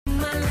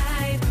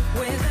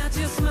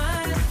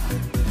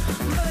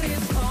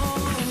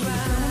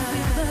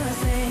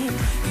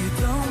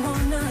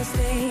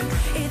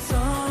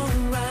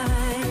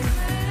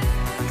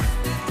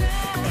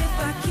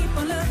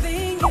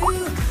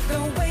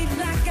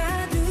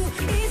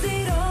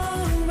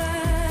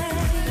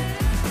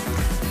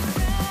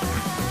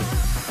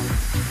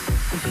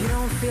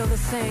the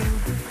same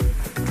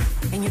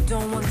and you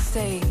don't want to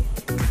stay,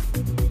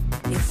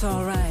 it's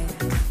alright.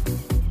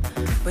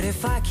 But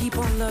if I keep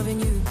on loving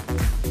you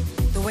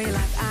the way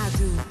like I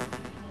do,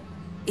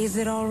 is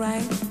it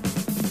alright?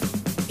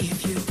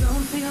 If you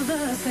don't feel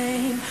the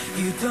same,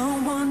 you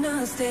don't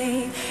wanna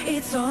stay,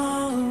 it's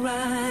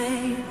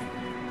alright.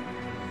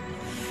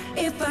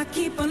 If I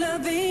keep on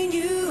loving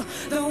you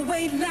the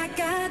way like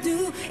I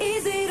do,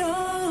 is it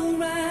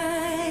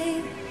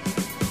alright?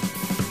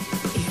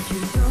 If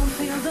you don't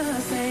feel the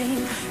same,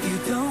 you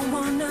don't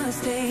wanna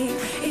stay,